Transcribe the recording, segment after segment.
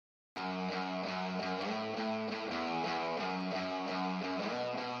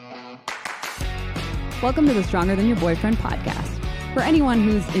Welcome to the Stronger Than Your Boyfriend podcast. For anyone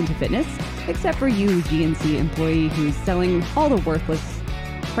who's into fitness, except for you, GNC employee who's selling all the worthless,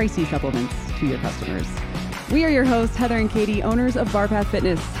 pricey supplements to your customers. We are your hosts, Heather and Katie, owners of Barpath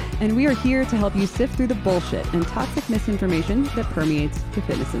Fitness, and we are here to help you sift through the bullshit and toxic misinformation that permeates the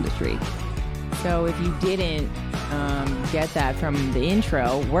fitness industry. So if you didn't get that from the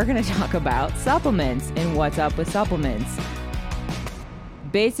intro, we're going to talk about supplements and what's up with supplements.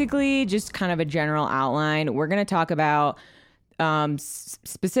 Basically, just kind of a general outline. We're going to talk about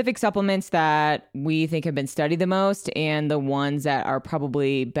specific supplements that we think have been studied the most and the ones that are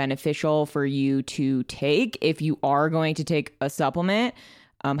probably beneficial for you to take if you are going to take a supplement.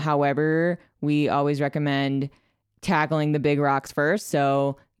 However, we always recommend tackling the big rocks first.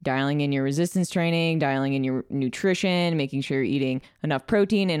 So dialing in your resistance training, dialing in your nutrition, making sure you're eating enough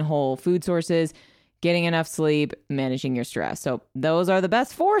protein and whole food sources, getting enough sleep, managing your stress. So those are the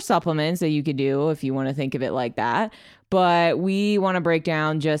best 4 supplements that you could do if you want to think of it like that. But we want to break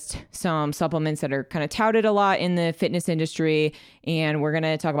down just some supplements that are kind of touted a lot in the fitness industry. And we're going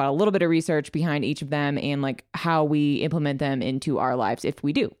to talk about a little bit of research behind each of them and like how we implement them into our lives if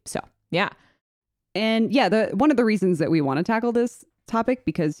we do. So, yeah. And yeah, one of the reasons that we want to tackle this topic,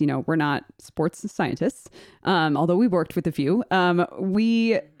 because, you know, we're not sports scientists, although we worked with a few,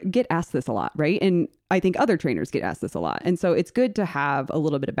 we get asked this a lot, right? And I think other trainers get asked this a lot. And so it's good to have a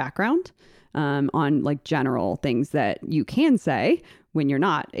little bit of background on like general things that you can say when you're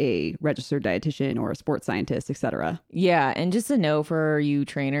not a registered dietitian or a sports scientist, etc. Yeah. And just a note for you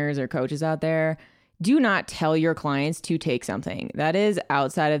trainers or coaches out there, do not tell your clients to take something that is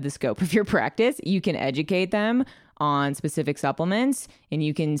outside of the scope of your practice. You can educate them on specific supplements and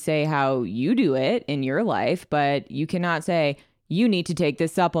you can say how you do it in your life, but you cannot say you need to take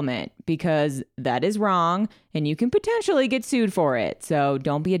this supplement because that is wrong and you can potentially get sued for it. So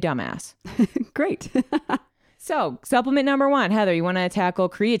don't be a dumbass. Great. So supplement number 1, Heather, you want to tackle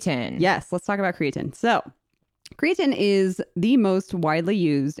creatine? Yes, let's talk about creatine. So creatine is the most widely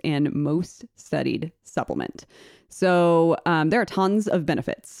used and most studied supplement. So there are tons of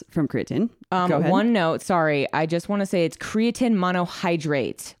benefits from creatine. Go ahead. One note, sorry, I just want to say it's creatine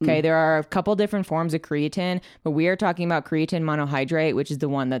monohydrate. Okay, there are a couple different forms of creatine, but we are talking about creatine monohydrate, which is the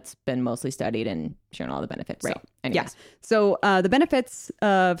one that's been mostly studied and shown all the benefits. Right. So, anyways. Yeah. So the benefits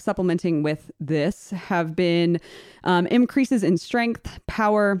of supplementing with this have been increases in strength,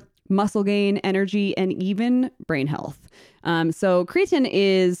 power, muscle gain, energy, and even brain health. So creatine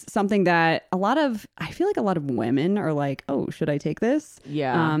is something that I feel like a lot of women are like, oh, should I take this?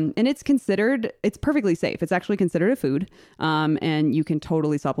 Yeah. And it's perfectly safe. It's actually considered a food. And you can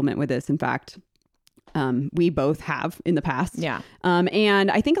totally supplement with this. In fact, we both have in the past. Yeah. And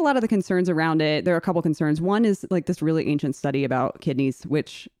I think a lot of the concerns around it, there are a couple concerns. One is like this really ancient study about kidneys,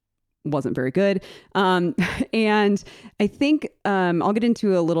 which wasn't very good. And I think I'll get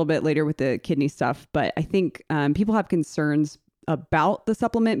into a little bit later with the kidney stuff, but I think people have concerns about the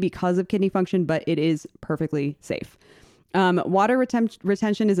supplement because of kidney function, but it is perfectly safe. Water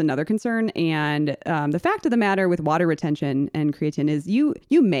retention is another concern. And the fact of the matter with water retention and creatine is you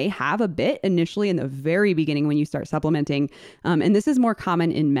may have a bit initially in the very beginning when you start supplementing. And this is more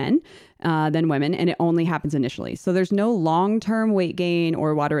common in men than women, and it only happens initially. So there's no long-term weight gain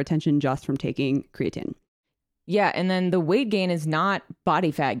or water retention just from taking creatine. Yeah. And then the weight gain is not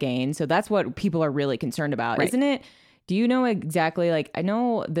body fat gain. So that's what people are really concerned about, right. Isn't it? Do you know exactly, like, I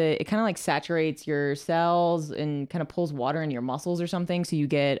know it kind of like saturates your cells and kind of pulls water into your muscles or something. So you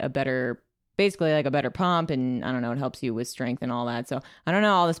get basically like a better pump, and I don't know, it helps you with strength and all that. So I don't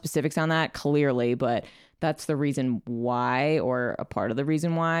know all the specifics on that clearly, but that's the reason why, or a part of the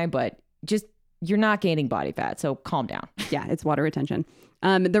reason why, but just, you're not gaining body fat. So calm down. Yeah, it's water retention.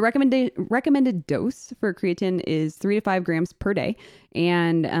 The recommended dose for creatine is 3 to 5 grams per day.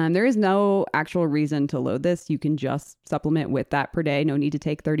 And there is no actual reason to load this. You can just supplement with that per day. No need to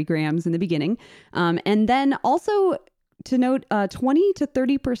take 30 grams in the beginning. And then also to note, 20 to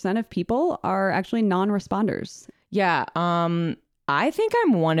 30% of people are actually non-responders. Yeah. I think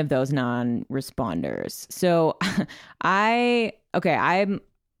I'm one of those non-responders. So I'm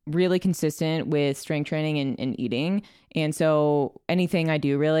really consistent with strength training and eating. And so anything I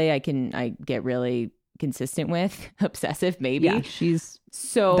do really, I get really consistent with. Obsessive, maybe. Yeah, she's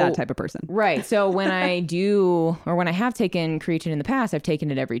that type of person. Right. So when I have taken creatine in the past, I've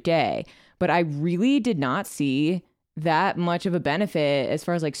taken it every day. But I really did not see that much of a benefit as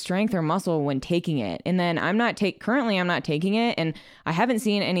far as like strength or muscle when taking it. And then currently I'm not taking it, and I haven't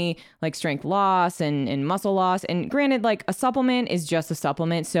seen any like strength loss and muscle loss. And granted, like a supplement is just a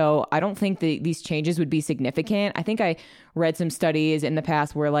supplement, so I don't think these changes would be significant. I think I read some studies in the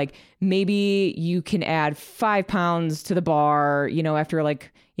past where like maybe you can add 5 pounds to the bar, after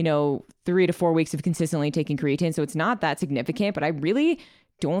like, 3 to 4 weeks of consistently taking creatine. So it's not that significant, but I really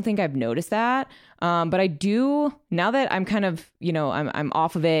don't think I've noticed that. But I do, now that I'm kind of, I'm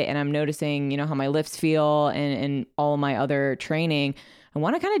off of it and I'm noticing, how my lifts feel and all my other training, I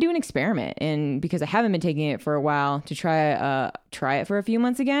want to kind of do an experiment. And because I haven't been taking it for a while, to try it for a few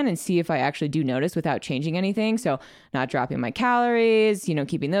months again and see if I actually do notice without changing anything. So not dropping my calories,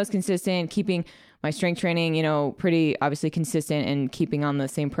 keeping those consistent, keeping my strength training, pretty obviously consistent, and keeping on the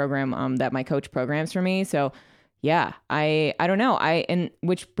same program that my coach programs for me. So yeah, I don't know. And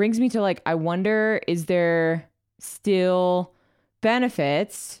which brings me to like, I wonder, is there still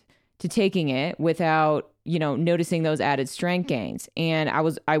benefits to taking it without, noticing those added strength gains? And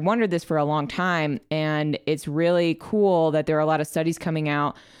I wondered this for a long time, and it's really cool that there are a lot of studies coming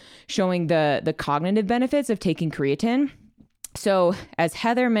out showing the cognitive benefits of taking creatine. So as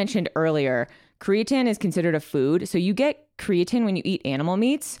Heather mentioned earlier, creatine is considered a food. So you get creatine when you eat animal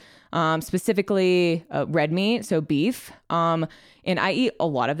meats. Specifically red meat, so beef. And I eat a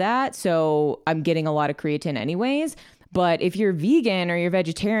lot of that, so I'm getting a lot of creatine anyways. But if you're vegan or you're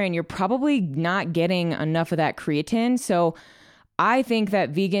vegetarian, you're probably not getting enough of that creatine. So I think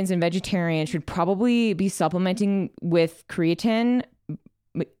that vegans and vegetarians should probably be supplementing with creatine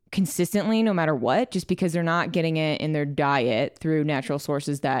consistently, no matter what, just because they're not getting it in their diet through natural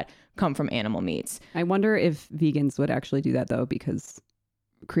sources that come from animal meats. I wonder if vegans would actually do that though, because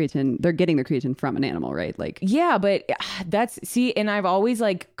creatine, they're getting the creatine from an animal, right? Like, yeah, but and I've always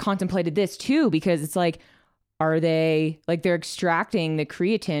like contemplated this too, because it's like, are they like, they're extracting the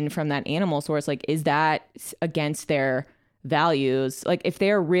creatine from that animal source? Like, is that against their values? Like, if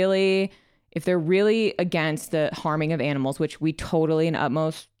they're really against the harming of animals, which we totally and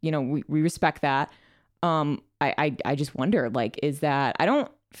utmost, we respect that. I just wonder, like, is that, I don't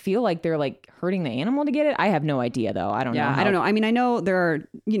feel like they're like hurting the animal to get it. I have no idea though. I don't know. I don't know. I mean, I know there are,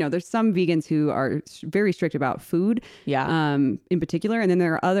 there's some vegans who are very strict about food, in particular. And then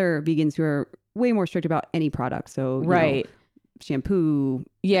there are other vegans who are way more strict about any product. So, right. Shampoo,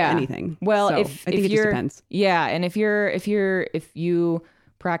 anything. Well, so if I think it just depends. Yeah. And if you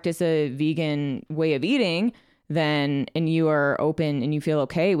practice a vegan way of eating, then, and you are open and you feel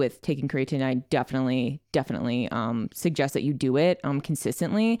okay with taking creatine, I definitely suggest that you do it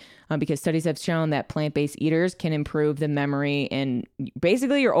consistently, because studies have shown that plant-based eaters can improve the memory and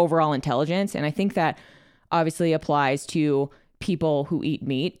basically your overall intelligence. And I think that obviously applies to people who eat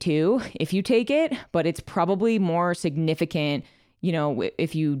meat too, if you take it, but it's probably more significant,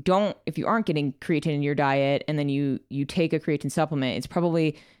 if you aren't getting creatine in your diet and then you take a creatine supplement, it's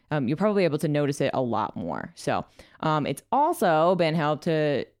probably you're probably able to notice it a lot more. So it's also been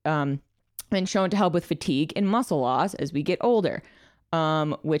shown to help with fatigue and muscle loss as we get older,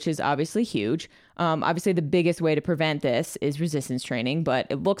 which is obviously huge. Obviously, the biggest way to prevent this is resistance training, but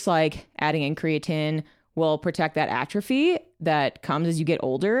it looks like adding in creatine will protect that atrophy that comes as you get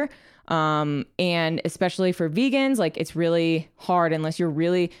older. And especially for vegans, like, it's really hard unless you're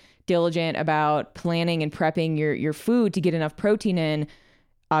really diligent about planning and prepping your food to get enough protein in.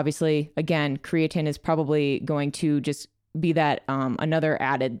 Obviously, again, creatine is probably going to just be that another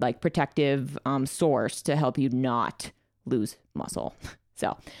added like protective source to help you not lose muscle.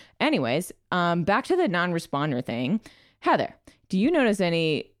 So anyways, back to the non-responder thing. Heather, do you notice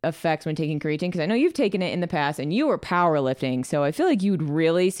any effects when taking creatine? Because I know you've taken it in the past and you were powerlifting. So I feel like you would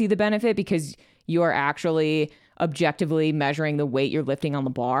really see the benefit because you are actually objectively measuring the weight you're lifting on the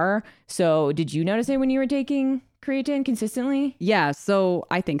bar. So did you notice it when you were taking creatine consistently? Yeah, so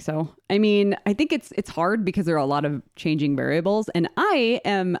I think so. I mean, I think it's hard because there are a lot of changing variables, and I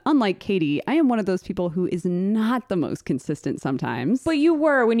am, unlike Katie, I am one of those people who is not the most consistent sometimes. But you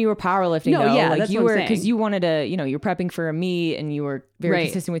were when you were powerlifting, no, though. Yeah, like that's you what were, I'm because you wanted to, you're prepping for a meet and you were very right.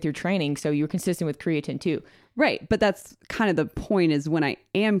 consistent with your training, so you were consistent with creatine too. Right, but that's kind of the point, is when I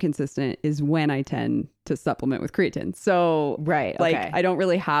am consistent is when I tend to supplement with creatine. So right, like okay. I don't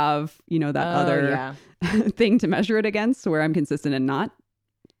really have, that other thing to measure it against where I'm consistent and not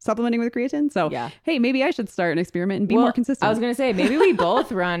supplementing with creatine. So hey, maybe I should start an experiment and be more consistent. I was going to say, maybe we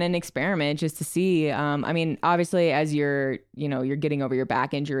both run an experiment just to see. I mean, obviously as you're getting over your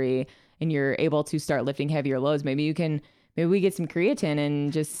back injury and you're able to start lifting heavier loads, maybe we get some creatine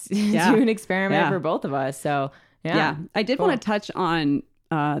and just do an experiment for both of us. So I did want to touch on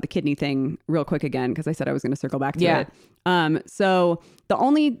the kidney thing real quick again, because I said I was going to circle back to it. So the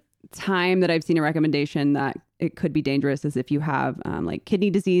only time that I've seen a recommendation that it could be dangerous is if you have like kidney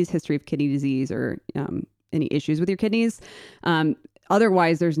disease, history of kidney disease, or any issues with your kidneys.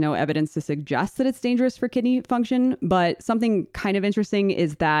 Otherwise, there's no evidence to suggest that it's dangerous for kidney function. But something kind of interesting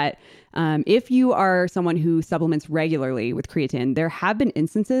is that if you are someone who supplements regularly with creatine, there have been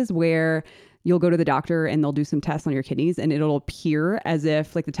instances where you'll go to the doctor and they'll do some tests on your kidneys, and it'll appear as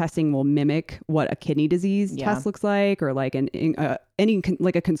if like the testing will mimic what a kidney disease test looks like, or like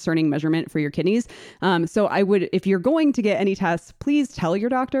like a concerning measurement for your kidneys. So I would, if you're going to get any tests, please tell your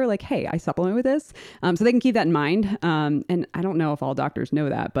doctor like, hey, I supplement with this, so they can keep that in mind. And I don't know if all doctors know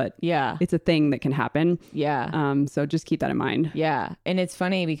that, but it's a thing that can happen. So just keep that in mind. And it's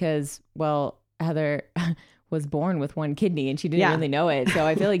funny because, well, Heather was born with one kidney and she didn't really know it. So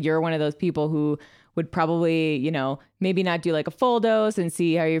I feel like you're one of those people who would probably, you know, maybe not do like a full dose and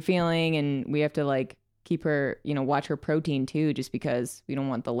see how you're feeling. And we have to like keep her, you know, watch her protein too, just because we don't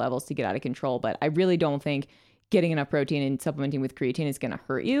want the levels to get out of control. But I really don't think getting enough protein and supplementing with creatine is going to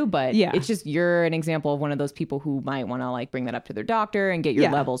hurt you. But it's just, you're an example of one of those people who might want to like bring that up to their doctor and get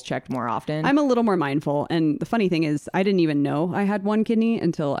your levels checked more often. I'm a little more mindful. And the funny thing is, I didn't even know I had one kidney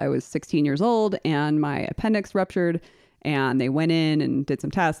until I was 16 years old and my appendix ruptured. And they went in and did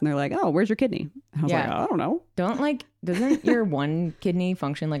some tests and they're like, oh, where's your kidney? I was like, I don't know. Doesn't your one kidney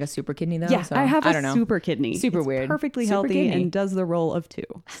function like a super kidney though? Yeah, so, I have a super kidney. Super weird. Perfectly healthy and does the role of two.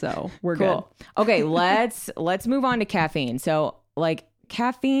 So we're good. Okay, let's move on to caffeine. So like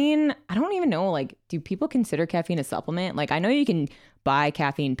caffeine, I don't even know, like, do people consider caffeine a supplement? Like, I know you can buy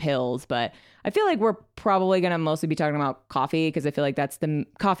caffeine pills, but I feel like we're probably going to mostly be talking about coffee because I feel like that's the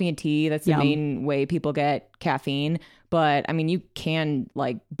coffee and tea. That's the main way people get caffeine. But I mean, you can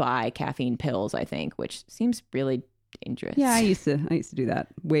like buy caffeine pills, I think, which seems really dangerous. Yeah, I used to do that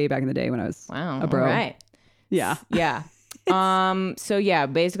way back in the day when I was a bro. All right. Yeah. Yeah. So yeah,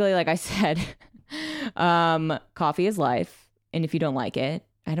 basically, like I said, coffee is life. And if you don't like it,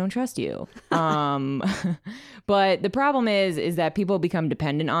 I don't trust you. But the problem is that people become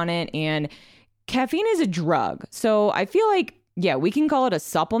dependent on it, and caffeine is a drug. So I feel like, yeah, we can call it a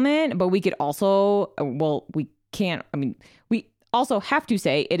supplement, but we could also, we also have to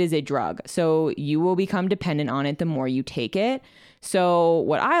say it is a drug. So you will become dependent on it the more you take it. So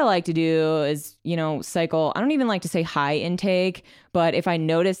what I like to do is, you know, cycle, I don't even like to say high intake, but if I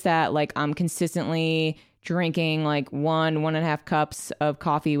notice that like I'm consistently drinking like 1.5 cups of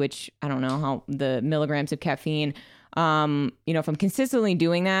coffee, which I don't know how the milligrams of caffeine, you know, if I'm consistently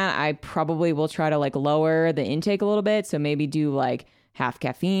doing that, I probably will try to like lower the intake a little bit. So maybe do like half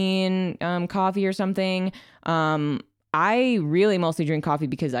caffeine coffee or something. I really mostly drink coffee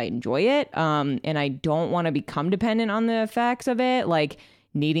because I enjoy it. And I don't want to become dependent on the effects of it, like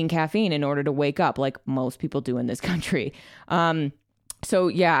needing caffeine in order to wake up, like most people do in this country. So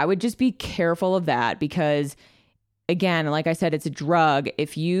yeah, I would just be careful of that because, again, like I said, it's a drug.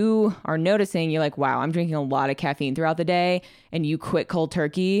 If you are noticing, you're like, wow, I'm drinking a lot of caffeine throughout the day, and you quit cold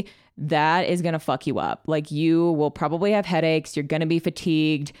turkey, that is going to fuck you up. Like, you will probably have headaches. You're going to be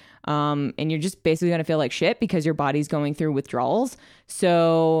fatigued. And you're just basically going to feel like shit because your body's going through withdrawals.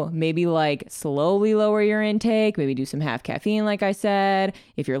 So maybe like slowly lower your intake, maybe do some half caffeine, like I said.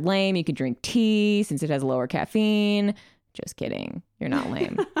 If you're lame, you can drink tea since it has lower caffeine. Just kidding. You're not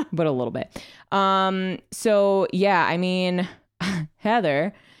lame, but a little bit. So yeah, I mean,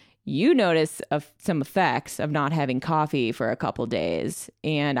 Heather, you notice some effects of not having coffee for a couple days.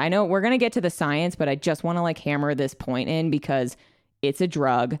 And I know we're going to get to the science, but I just want to like hammer this point in because it's a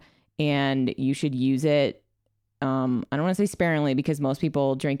drug and you should use it. I don't want to say sparingly because most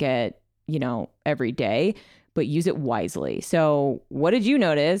people drink it, you know, every day, but use it wisely. So what did you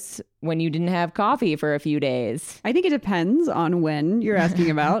notice when you didn't have coffee for a few days? I think it depends on when you're asking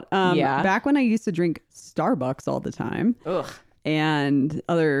about. Back when I used to drink Starbucks all the time. And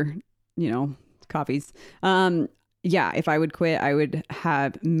other, you know, coffees. If I would quit, I would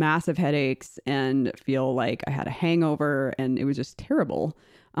have massive headaches and feel like I had a hangover and it was just terrible.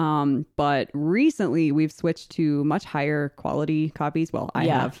 But recently we've switched to much higher quality coffees. Well, I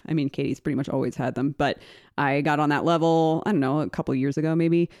have. I mean, Katie's pretty much always had them, but I got on that level, I don't know, a couple of years ago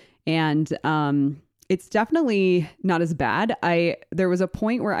maybe. And it's definitely not as bad. There was a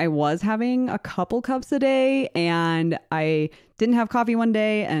point where I was having a couple cups a day and I didn't have coffee one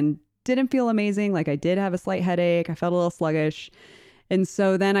day and didn't feel amazing. Like I did have a slight headache. I felt a little sluggish. And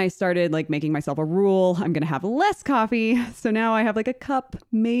so then I started like making myself a rule. I'm going to have less coffee. So now I have like a cup,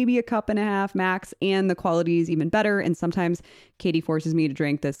 maybe a cup and a half max, and the quality is even better. And sometimes Katie forces me to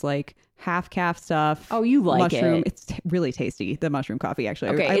drink this like half calf stuff. Oh, you like mushroom. it. It's really tasty, the mushroom coffee, actually.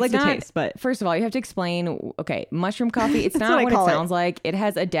 Okay, I like the taste, but first of all, you have to explain, okay, mushroom coffee, it's That's not what what I it call it. sounds like. It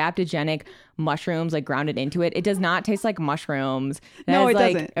has adaptogenic mushrooms like grounded into it. It does not taste like mushrooms. It No, has it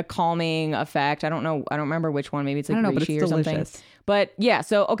like doesn't. a calming effect. I don't know. I don't remember which one. Maybe it's I like don't know, but reishi it's or something. delicious. But yeah,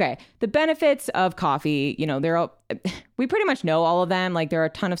 so okay, the benefits of coffee, you know, we pretty much know all of them. Like there are a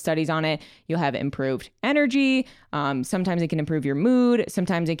ton of studies on it. You'll have improved energy. Sometimes it can improve your mood.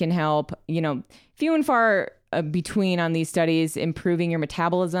 Sometimes it can help, you know, few and far between on these studies, improving your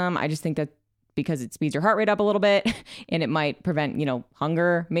metabolism. I just think that because it speeds your heart rate up a little bit and it might prevent, you know,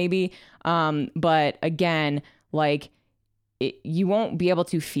 hunger maybe. But again, like you won't be able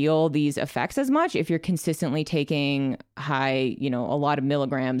to feel these effects as much if you're consistently taking high, you know, a lot of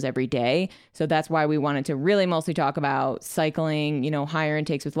milligrams every day. So that's why we wanted to really mostly talk about cycling, you know, higher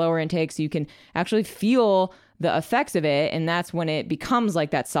intakes with lower intakes, so you can actually feel the effects of it. And that's when it becomes like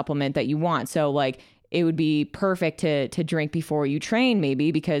that supplement that you want. So like it would be perfect to drink before you train,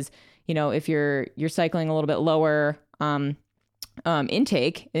 maybe, because, you know, if you're cycling a little bit lower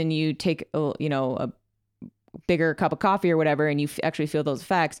intake and you take a bigger cup of coffee or whatever, and you actually feel those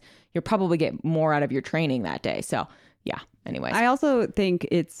effects, you'll probably get more out of your training that day. So yeah, anyways. I also think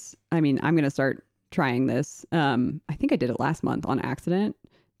I'm going to start trying this. I think I did it last month on accident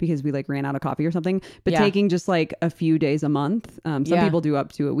because we like ran out of coffee or something, but taking just like a few days a month. Some people do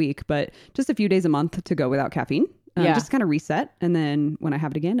up to a week, but just a few days a month to go without caffeine. Just kind of reset. And then when I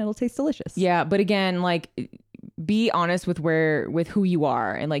have it again, it'll taste delicious. Yeah. But again, like be honest with who you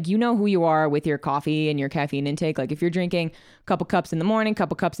are, and like, you know who you are with your coffee and your caffeine intake. Like if you're drinking a couple cups in the morning,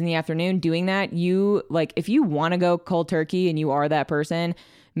 couple cups in the afternoon, doing that, you like, if you want to go cold turkey and you are that person,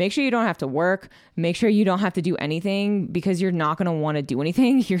 make sure you don't have to work. Make sure you don't have to do anything, because you're not going to want to do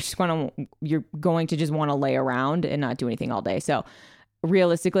anything. You're going to just want to lay around and not do anything all day. So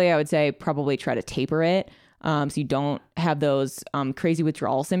realistically, I would say probably try to taper it. So you don't have those crazy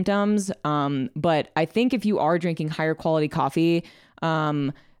withdrawal symptoms. But I think if you are drinking higher quality coffee,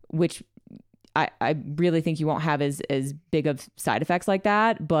 which I really think you won't have as big of side effects like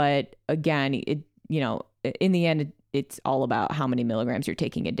that. But again, in the end, it's all about how many milligrams you're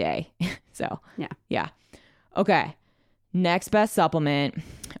taking a day. So yeah. Okay. Next best supplement.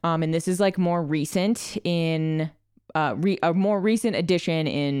 And this is like more recent in a more recent addition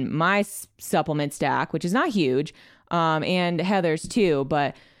in my supplement stack, which is not huge, and Heather's too,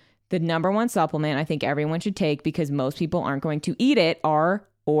 but the number one supplement I think everyone should take, because most people aren't going to eat it, are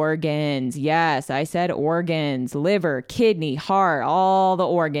organs. Yes, I said organs: liver, kidney, heart, all the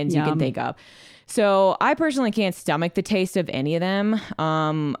organs you can think of. So I personally can't stomach the taste of any of them.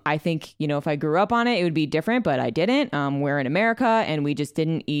 I think, you know, if I grew up on it, it would be different, but I didn't. We're in America and we just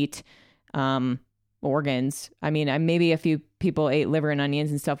didn't eat organs. I mean, maybe a few people ate liver and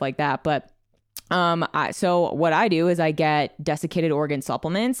onions and stuff like that, but so what I do is I get desiccated organ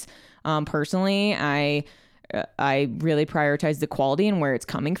supplements. Personally, I really prioritize the quality and where it's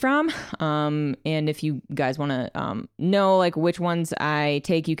coming from. And if you guys want to know like which ones I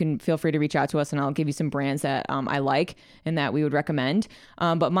take, you can feel free to reach out to us and I'll give you some brands that I like and that we would recommend.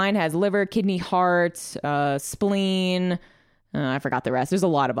 But mine has liver, kidney, heart, spleen. I forgot the rest. There's a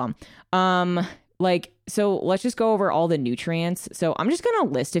lot of them. So let's just go over all the nutrients. So I'm just going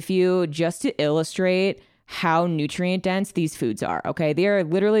to list a few just to illustrate how nutrient dense these foods are. Okay. They are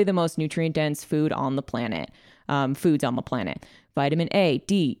literally the most nutrient dense foods on the planet. Vitamin A,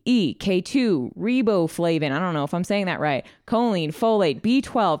 D, E, K2, riboflavin. I don't know if I'm saying that right. Choline, folate,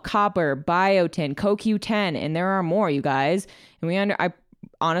 B12, copper, biotin, CoQ10, and there are more, you guys. And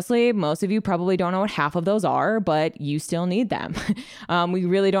honestly, most of you probably don't know what half of those are, but you still need them. We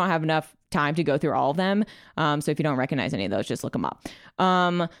really don't have enough time to go through all of them. So if you don't recognize any of those, just look them up.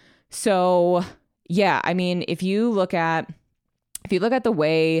 So yeah, I mean, if you look at the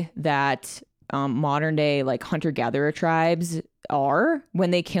way that modern day like hunter-gatherer tribes are,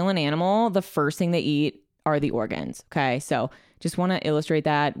 when they kill an animal, the first thing they eat are the organs. Okay, so just want to illustrate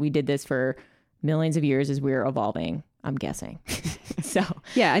that. We did this for millions of years as we're evolving, I'm guessing. So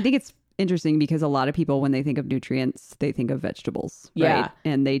yeah, I think it's interesting because a lot of people, when they think of nutrients, they think of vegetables, right? Yeah.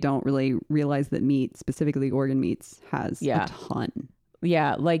 And they don't really realize that meat, specifically organ meats, has a ton.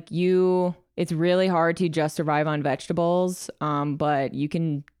 Yeah, it's really hard to just survive on vegetables, but you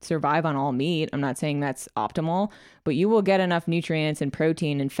can survive on all meat. I'm not saying that's optimal, but you will get enough nutrients and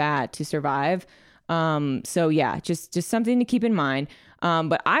protein and fat to survive. So yeah, just something to keep in mind.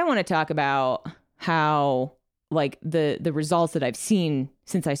 But I want to talk about how like the results that I've seen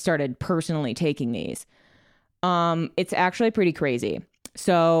since I started personally taking these. It's actually pretty crazy.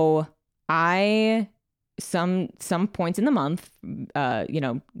 So some points in the month,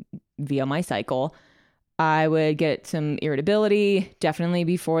 via my cycle. I would get some irritability, definitely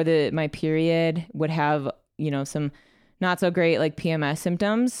before my period, would have, some not so great like PMS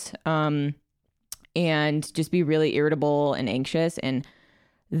symptoms, and just be really irritable and anxious. And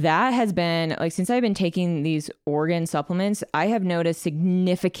that has been like, since I've been taking these organ supplements, I have noticed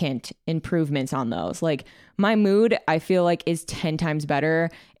significant improvements on those. Like my mood, I feel like, is 10 times better.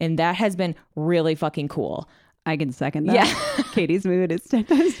 And that has been really fucking cool. I can second that. Yeah. Katie's mood is 10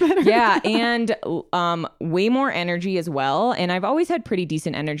 times better. Yeah. And way more energy as well. And I've always had pretty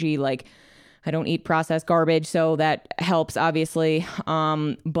decent energy. Like I don't eat processed garbage, so that helps obviously.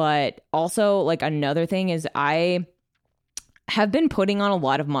 But also like another thing is I have been putting on a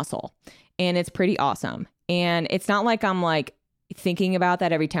lot of muscle, and it's pretty awesome. And it's not like I'm like thinking about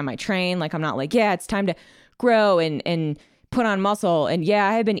that every time I train. Like I'm not like, yeah, it's time to grow and put on muscle. And yeah,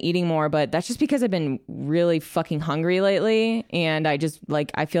 I have been eating more, but that's just because I've been really fucking hungry lately. And I just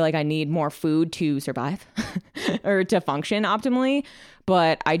like, I feel like I need more food to survive or to function optimally.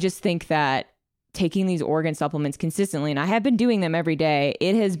 But I just think that taking these organ supplements consistently, and I have been doing them every day,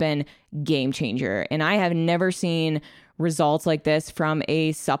 it has been game changer. And I have never seen results like this from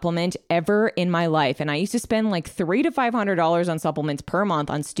a supplement ever in my life. And I used to spend like $300 to $500 on supplements per month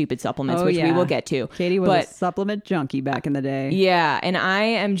on stupid supplements, which we will get to. Katie was a supplement junkie back in the day. Yeah. And I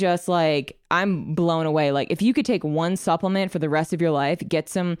am just like, I'm blown away. Like if you could take one supplement for the rest of your life,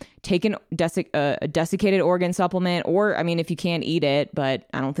 take a desiccated organ supplement, or I mean, if you can't eat it, but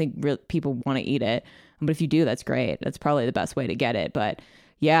I don't think people want to eat it. But if you do, that's great. That's probably the best way to get it. But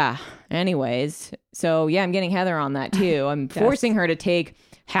yeah. Anyways, so yeah, I'm getting Heather on that too. I'm forcing her to take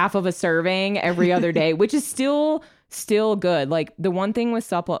half of a serving every other day, which is still good. Like the one thing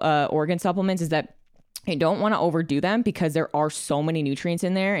with organ supplements is that I don't want to overdo them because there are so many nutrients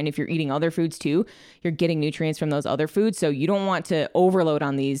in there. And if you're eating other foods too, you're getting nutrients from those other foods. So you don't want to overload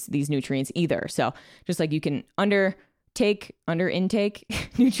on these nutrients either. So just like you can under intake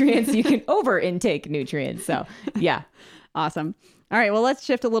nutrients, you can over intake nutrients. So yeah. Awesome. All right. Well, let's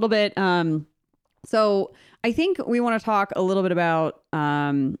shift a little bit. So I think we want to talk a little bit about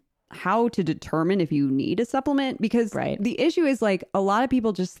how to determine if you need a supplement, because the issue is like a lot of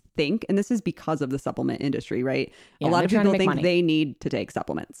people just think, and this is because of the supplement industry, right? Yeah, a lot of people think money. They need to take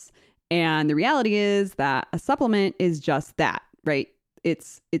supplements. And the reality is that a supplement is just that, right?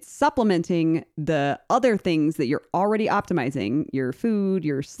 It's supplementing the other things that you're already optimizing, your food,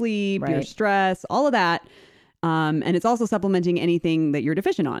 your sleep, your stress, all of that. And it's also supplementing anything that you're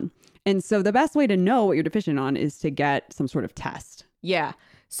deficient on. And so the best way to know what you're deficient on is to get some sort of test. Yeah.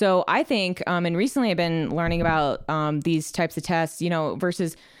 So I think, and recently I've been learning about these types of tests,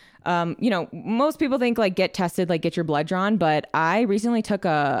 versus, most people think like get tested, like get your blood drawn. But I recently took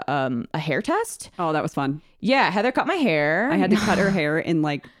a hair test. Oh, that was fun. Yeah. Heather cut my hair. I had to cut her hair in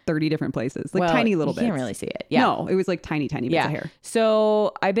like 30 different places, like tiny little bits. You can't really see it. Yeah. No, it was like tiny bits of hair.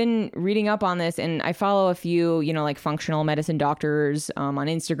 So I've been reading up on this, and I follow a few, like functional medicine doctors on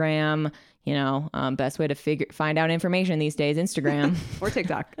Instagram. Best way to find out information these days, Instagram or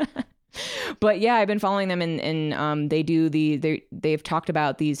TikTok. But yeah, I've been following them, and they do they've talked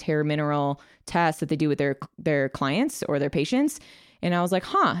about these hair mineral tests that they do with their clients or their patients. And I was like,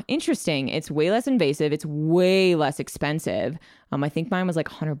 interesting. It's way less invasive. It's way less expensive. I think mine was like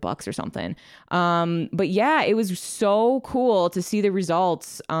 $100 or something. But yeah, it was so cool to see the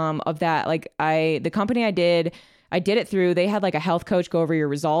results of that. Like the company I did it through, they had like a health coach go over your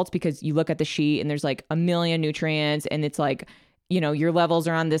results, because you look at the sheet and there's like a million nutrients, and it's like, your levels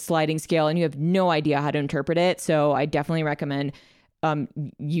are on this sliding scale and you have no idea how to interpret it. So I definitely recommend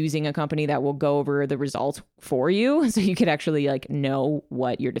using a company that will go over the results for you, so you could actually like know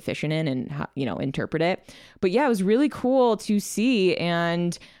what you're deficient in and how, interpret it. But yeah, it was really cool to see.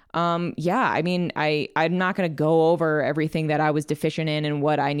 And I mean, I'm not going to go over everything that I was deficient in and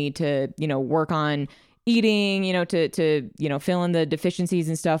what I need to, work on eating, to fill in the deficiencies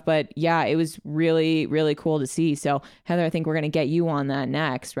and stuff. But yeah, it was really, really cool to see. So Heather, I think we're going to get you on that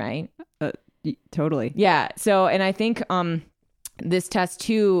next, right? Totally. Yeah. So, and I think, this test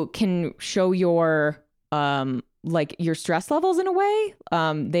too can show your like your stress levels in a way.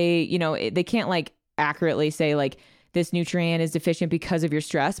 They can't like accurately say like this nutrient is deficient because of your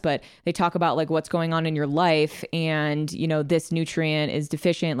stress, but they talk about like what's going on in your life, and this nutrient is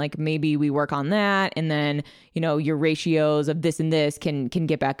deficient, like maybe we work on that, and then your ratios of this and this can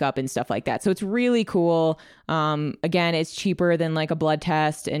get back up and stuff like that. So it's really cool. Again, it's cheaper than like a blood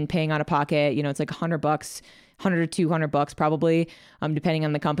test and paying out of pocket. It's like $100 $100 to $200 probably, depending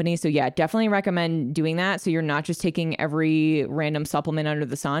on the company. So yeah, definitely recommend doing that. So you're not just taking every random supplement under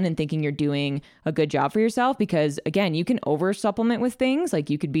the sun and thinking you're doing a good job for yourself, because again, you can over supplement with things. Like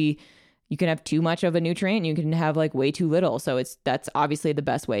you can have too much of a nutrient, you can have like way too little. So that's obviously the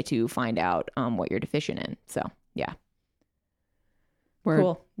best way to find out what you're deficient in. So yeah. Word.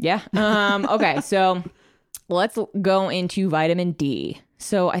 Cool. Yeah. Okay. So let's go into vitamin D.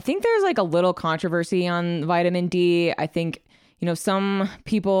 So I think there's like a little controversy on vitamin D. I think, some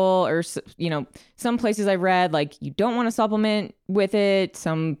people or, some places I've read, like you don't want to supplement with it.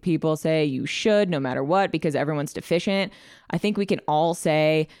 Some people say you should no matter what, because everyone's deficient. I think we can all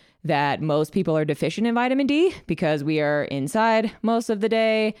say that most people are deficient in vitamin D because we are inside most of the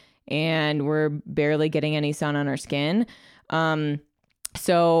day and we're barely getting any sun on our skin.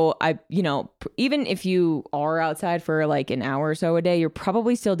 So even if you are outside for like an hour or so a day, you're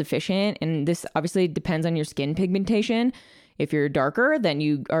probably still deficient. And this obviously depends on your skin pigmentation. If you're darker, then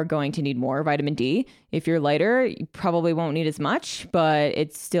you are going to need more vitamin D. If you're lighter, you probably won't need as much, but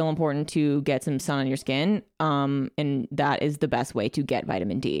it's still important to get some sun on your skin. And that is the best way to get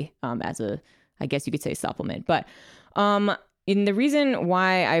vitamin D, as I guess you could say supplement. But, and the reason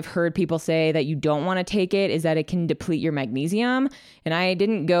why I've heard people say that you don't want to take it is that it can deplete your magnesium. And I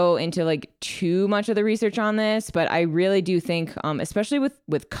didn't go into like too much of the research on this, but I really do think, especially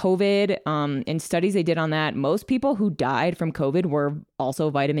with COVID, and studies they did on that, most people who died from COVID were also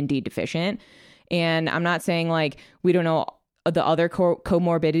vitamin D deficient. And I'm not saying like we don't know the other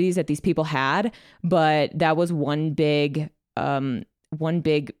comorbidities that these people had, but that was one big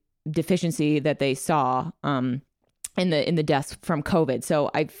deficiency that they saw, in the deaths from COVID. So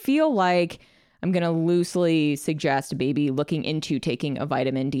I feel like I'm going to loosely suggest maybe looking into taking a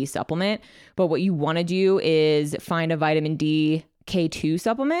vitamin D supplement. But what you want to do is find a vitamin D K2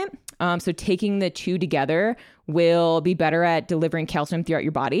 supplement. So taking the two together will be better at delivering calcium throughout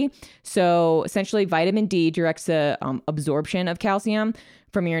your body. So essentially vitamin D directs the absorption of calcium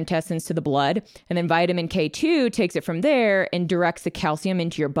from your intestines to the blood. And then vitamin K2 takes it from there and directs the calcium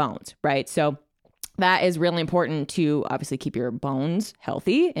into your bones, right? So that is really important to obviously keep your bones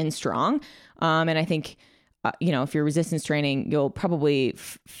healthy and strong. And I think, if you're resistance training, you'll probably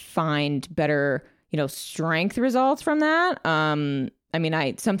find better, strength results from that.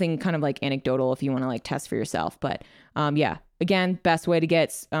 Something kind of like anecdotal if you want to like test for yourself. But yeah, again, best way to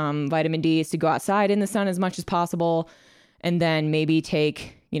get vitamin D is to go outside in the sun as much as possible. And then maybe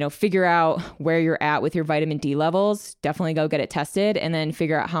figure out where you're at with your vitamin D levels. Definitely go get it tested and then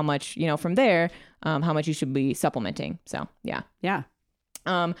figure out how much, from there, how much you should be supplementing. So, yeah. Yeah.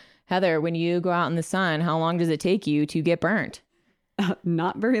 Heather, when you go out in the sun, how long does it take you to get burnt?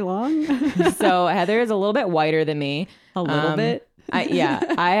 Not very long. So Heather is a little bit whiter than me. A little bit. I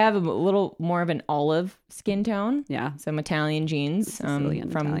have a little more of an olive skin tone. Yeah. Some Italian genes.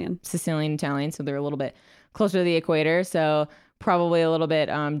 Sicilian Italian. So they're a little bit closer to the equator. So probably a little bit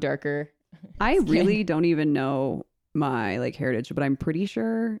darker. I really don't even know my like heritage, but I'm pretty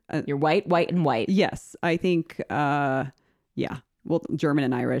sure you're white and white. Yes, I think yeah. Well, German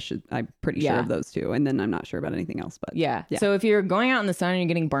and Irish, I'm pretty sure of those two, and then I'm not sure about anything else. But yeah. So if you're going out in the sun and you're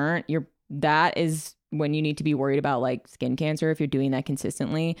getting burnt, that is when you need to be worried about like skin cancer if you're doing that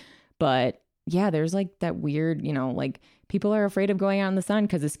consistently. But yeah, there's like that weird, like people are afraid of going out in the sun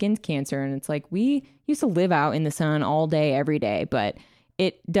because of skin cancer, and it's like we used to live out in the sun all day, every day, but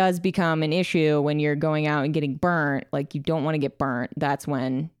it does become an issue when you're going out and getting burnt. Like you don't want to get burnt. That's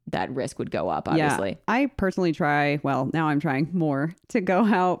when that risk would go up, obviously. Yeah, I personally now I'm trying more to go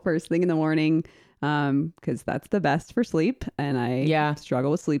out first thing in the morning because that's the best for sleep. And I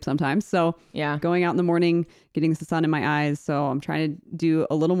struggle with sleep sometimes. So going out in the morning, getting the sun in my eyes. So I'm trying to do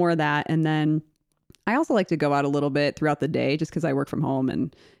a little more of that. And then I also like to go out a little bit throughout the day just because I work from home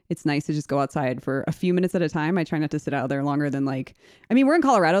and it's nice to just go outside for a few minutes at a time. I try not to sit out there longer than we're in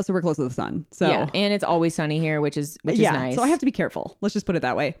Colorado, so we're close to the sun. So yeah, and it's always sunny here, which is nice. So I have to be careful. Let's just put it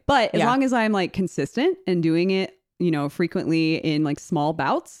that way. But as long as I'm like consistent and doing it, frequently in like small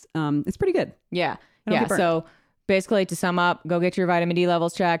bouts, it's pretty good. Yeah. Yeah. So basically to sum up, go get your vitamin D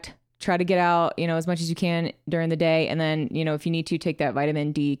levels checked. Try to get out, as much as you can during the day. And then, if you need to take that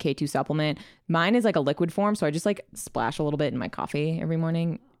vitamin D K2 supplement, mine is like a liquid form. So I just like splash a little bit in my coffee every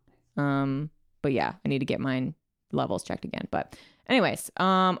morning. But yeah, I need to get mine levels checked again. But anyways,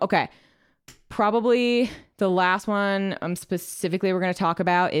 okay. Probably the last one specifically we're going to talk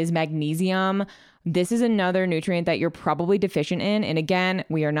about is magnesium. This is another nutrient that you're probably deficient in. And again,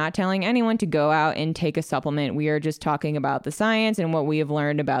 we are not telling anyone to go out and take a supplement. We are just talking about the science and what we have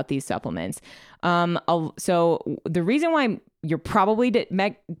learned about these supplements. So the reason why you're probably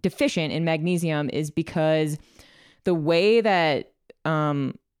deficient in magnesium is because the way that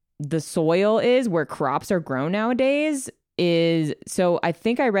the soil is where crops are grown nowadays is, so I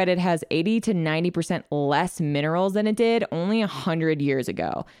think I read it has 80 to 90% less minerals than it did only 100 years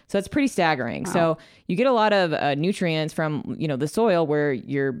ago. So that's pretty staggering. Wow. So you get a lot of nutrients from, the soil where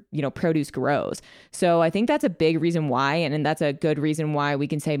your, produce grows. So I think that's a big reason why, and that's a good reason why we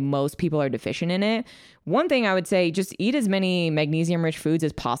can say most people are deficient in it. One thing I would say, just eat as many magnesium-rich foods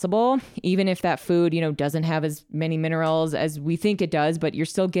as possible, even if that food, doesn't have as many minerals as we think it does, but you're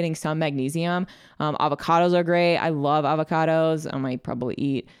still getting some magnesium. Avocados are great. I love avocados. I might probably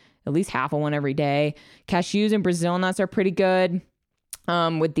eat at least half of one every day. Cashews and Brazil nuts are pretty good.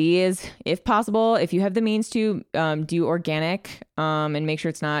 With these, if possible, if you have the means to, do organic, and make sure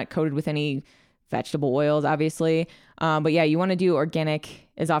it's not coated with any vegetable oils, obviously. But yeah, you want to do organic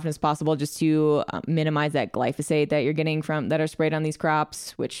as often as possible just to minimize that glyphosate that you're getting that are sprayed on these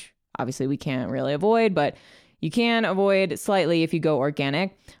crops, which obviously we can't really avoid, but you can avoid slightly if you go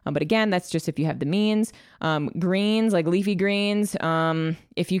organic. But again, that's just if you have the means. Greens, like leafy greens,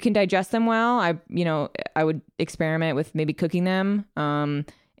 if you can digest them well, I would experiment with maybe cooking them,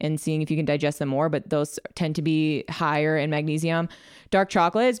 and seeing if you can digest them more, but those tend to be higher in magnesium. Dark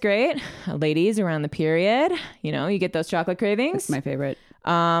chocolate is great. Ladies around the period, you get those chocolate cravings. It's my favorite.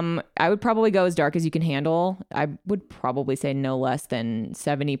 I would probably go as dark as you can handle. I would probably say no less than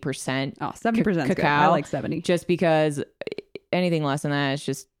 70%. Oh, 70% cacao. Good. I like 70. Just because anything less than that is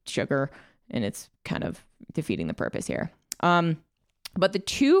just sugar, and it's kind of defeating the purpose here. But the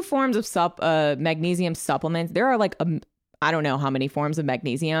two forms of magnesium supplements, there are like I don't know how many forms of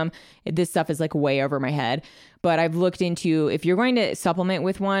magnesium. This stuff is like way over my head. But I've looked into, if you're going to supplement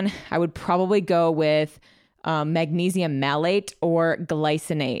with one, I would probably go with magnesium malate or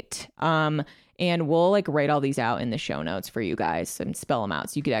glycinate. And we'll like write all these out in the show notes for you guys and spell them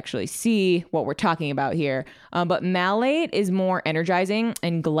out so you could actually see what we're talking about here. But malate is more energizing,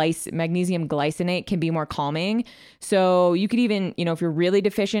 and magnesium glycinate can be more calming. So you could even, if you're really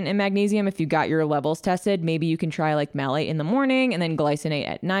deficient in magnesium, if you got your levels tested, maybe you can try like malate in the morning and then glycinate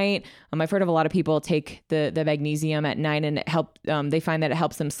at night. I've heard of a lot of people take the magnesium at night and they find that it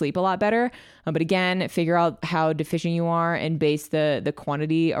helps them sleep a lot better. But again, figure out how deficient you are and base the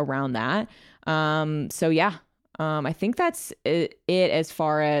quantity around that. So yeah, I think that's it as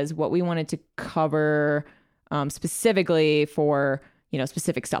far as what we wanted to cover, specifically for,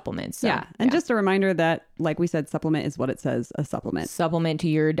 specific supplements. So, yeah. And just a reminder that, like we said, supplement is what it says, a supplement. Supplement to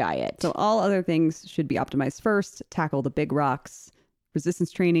your diet. So all other things should be optimized first. Tackle the big rocks: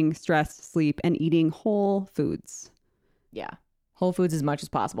 resistance training, stress, sleep, and eating whole foods. Yeah. Whole foods as much as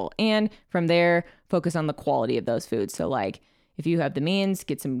possible. And from there, focus on the quality of those foods. So like, if you have the means,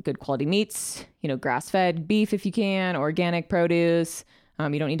 get some good quality meats, grass-fed beef if you can, organic produce.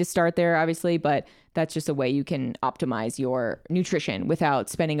 You don't need to start there, obviously, but that's just a way you can optimize your nutrition without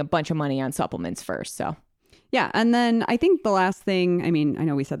spending a bunch of money on supplements first. So, yeah. And then I think the last thing, I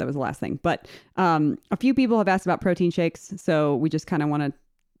know we said that was the last thing, but a few people have asked about protein shakes. So we just kind of want to,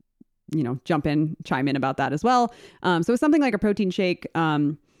 chime in about that as well. So with something like a protein shake,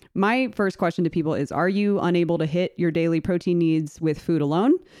 my first question to people is, are you unable to hit your daily protein needs with food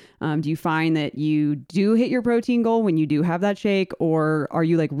alone? Do you find that you do hit your protein goal when you do have that shake, or are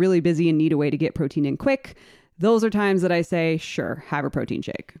you like really busy and need a way to get protein in quick? Those are times that I say, sure, have a protein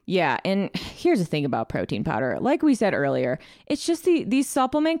shake. Yeah. And here's the thing about protein powder. Like we said earlier, it's just these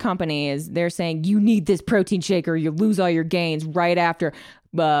supplement companies, they're saying you need this protein shake or you lose all your gains right after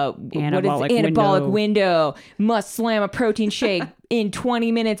anabolic window. Must slam a protein shake in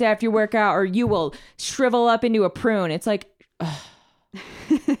 20 minutes after your workout or you will shrivel up into a prune. It's like,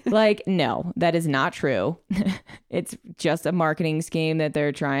 like, no, that is not true. It's just a marketing scheme that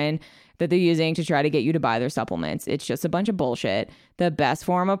they're using to try to get you to buy their supplements. It's just a bunch of bullshit. The best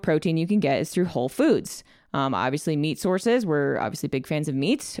form of protein you can get is through whole foods. Obviously meat sources, we're obviously big fans of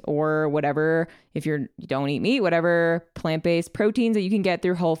meat, or whatever, if you don't eat meat, whatever plant-based proteins that you can get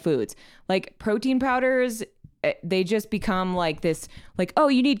through whole foods. Like protein powders, they just become like this, like, oh,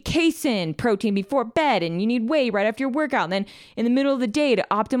 you need casein protein before bed and you need whey right after your workout. And then in the middle of the day to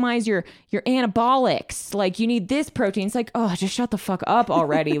optimize your anabolics, like you need this protein. It's like, oh, just shut the fuck up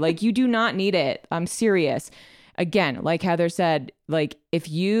already. Like you do not need it. I'm serious. Again, like Heather said, like if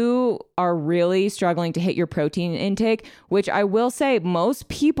you are really struggling to hit your protein intake, which I will say most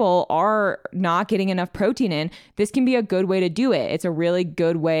people are not getting enough protein in, this can be a good way to do it. It's a really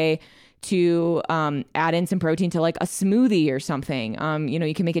good way to add in some protein to like a smoothie or something.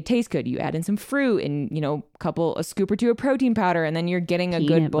 You can make it taste good. You add in some fruit and, a scoop or two of protein powder, and then you're getting a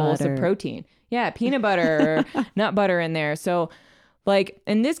good bolus of protein. Yeah, peanut butter or nut butter in there. So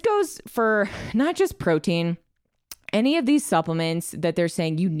and this goes for not just protein, any of these supplements that they're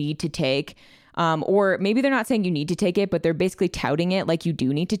saying you need to take. Or maybe they're not saying you need to take it, but they're basically touting it like you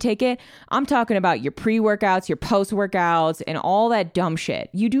do need to take it. I'm talking about your pre-workouts, your post-workouts, and all that dumb shit.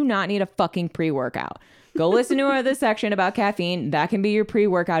 You do not need a fucking pre-workout. Go listen to this section about caffeine. That can be your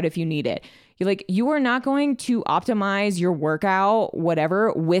pre-workout if you need it. You are not going to optimize your workout,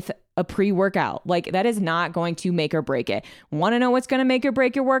 whatever, with a pre-workout. That is not going to make or break it. Want to know what's going to make or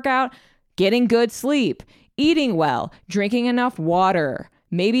break your workout? Getting good sleep, eating well, drinking enough water,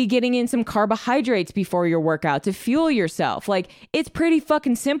 maybe getting in some carbohydrates before your workout to fuel yourself. It's pretty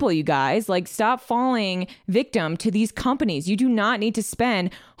fucking simple, you guys. Stop falling victim to these companies. You do not need to spend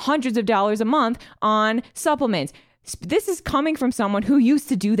hundreds of dollars a month on supplements. This is coming from someone who used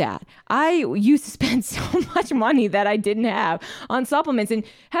to do that. I used to spend so much money that I didn't have on supplements. And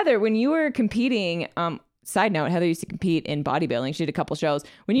Heather, when you were competing, side note, Heather used to compete in bodybuilding. She did a couple shows.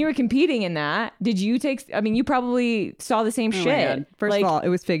 When you were competing in that, did you you probably saw the same shit. First of all, it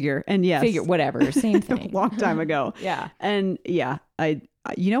was figure. And yes. Figure, whatever, same thing. A long time ago. Yeah. And yeah,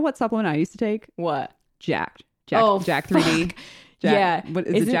 you know what supplement I used to take? What? Jack 3D. Yeah. What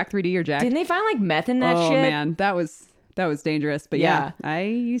is it Jack 3D or Jack? Didn't they find meth in that shit? Oh man, that was dangerous. But yeah, I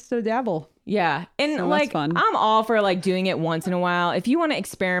used to dabble. Yeah. And so that's fun. I'm all for doing it once in a while. If you want to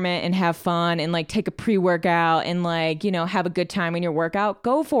experiment and have fun and take a pre-workout and have a good time in your workout,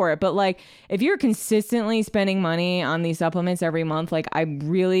 go for it. But if you're consistently spending money on these supplements every month, I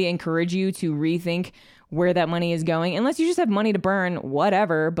really encourage you to rethink where that money is going, unless you just have money to burn,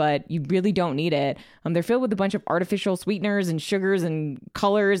 whatever, but you really don't need it. They're filled with a bunch of artificial sweeteners and sugars and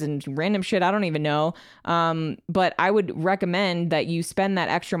colors and random shit I don't even know. But I would recommend that you spend that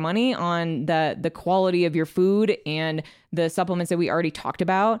extra money on the quality of your food and the supplements that we already talked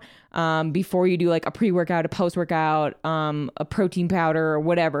about before you do a pre-workout, a post-workout, a protein powder or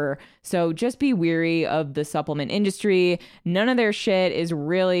whatever. So just be weary of the supplement industry. None of their shit is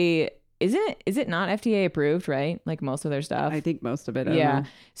really... Is it not FDA approved, right? Most of their stuff. I think most of it. Yeah.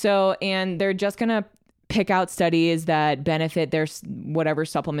 So, and they're just going to pick out studies that benefit their whatever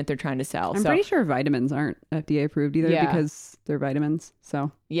supplement they're trying to sell. I'm pretty sure vitamins aren't FDA approved either because they're vitamins.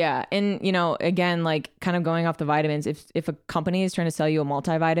 So yeah. And again, kind of going off the vitamins, if a company is trying to sell you a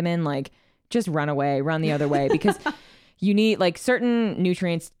multivitamin, just run away, run the other way, because you need certain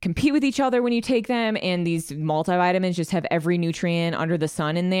nutrients compete with each other when you take them. And these multivitamins just have every nutrient under the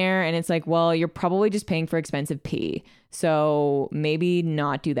sun in there. And it's well, you're probably just paying for expensive pee. So maybe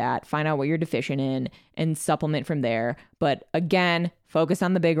not do that. Find out what you're deficient in and supplement from there. But again, focus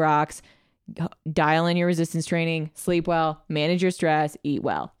on the big rocks, dial in your resistance training, sleep well, manage your stress, eat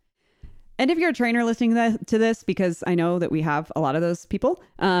well. And if you're a trainer listening to this, because I know that we have a lot of those people,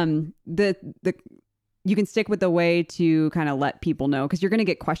 you can stick with the way to kind of let people know, because you're going to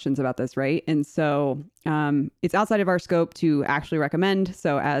get questions about this, right? And so it's outside of our scope to actually recommend.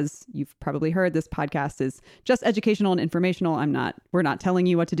 So as you've probably heard, this podcast is just educational and informational. We're not telling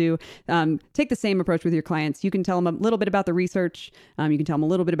you what to do. Take the same approach with your clients. You can tell them a little bit about the research. You can tell them a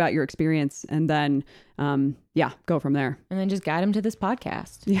little bit about your experience, and then go from there. And then just guide them to this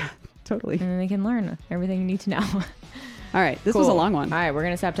podcast. Yeah, totally. And then they can learn everything you need to know. All right. This was a long one. All right. We're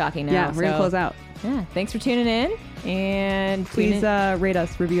going to stop talking now. Yeah, we're going to close out. Yeah. Thanks for tuning in. And please rate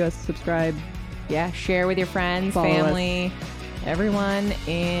us, review us, subscribe. Yeah. Share with your friends, family, everyone.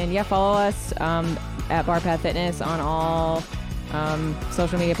 And follow us at BarPath Fitness on all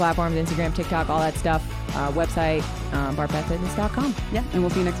social media platforms, Instagram, TikTok, all that stuff. Website, barpathfitness.com. Yeah. And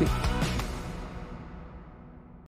we'll see you next week.